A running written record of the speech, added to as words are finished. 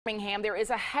Birmingham, there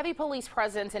is a heavy police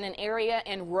presence in an area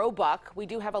in Roebuck. We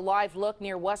do have a live look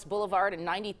near West Boulevard and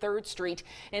 93rd Street.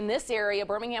 In this area,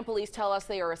 Birmingham police tell us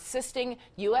they are assisting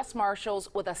U.S.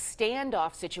 Marshals with a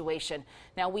standoff situation.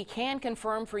 Now, we can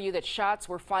confirm for you that shots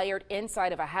were fired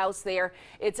inside of a house there.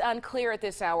 It's unclear at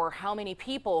this hour how many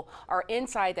people are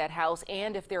inside that house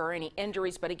and if there are any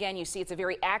injuries. But again, you see it's a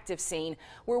very active scene.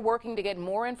 We're working to get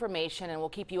more information and we'll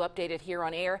keep you updated here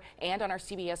on air and on our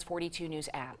CBS 42 News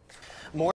app.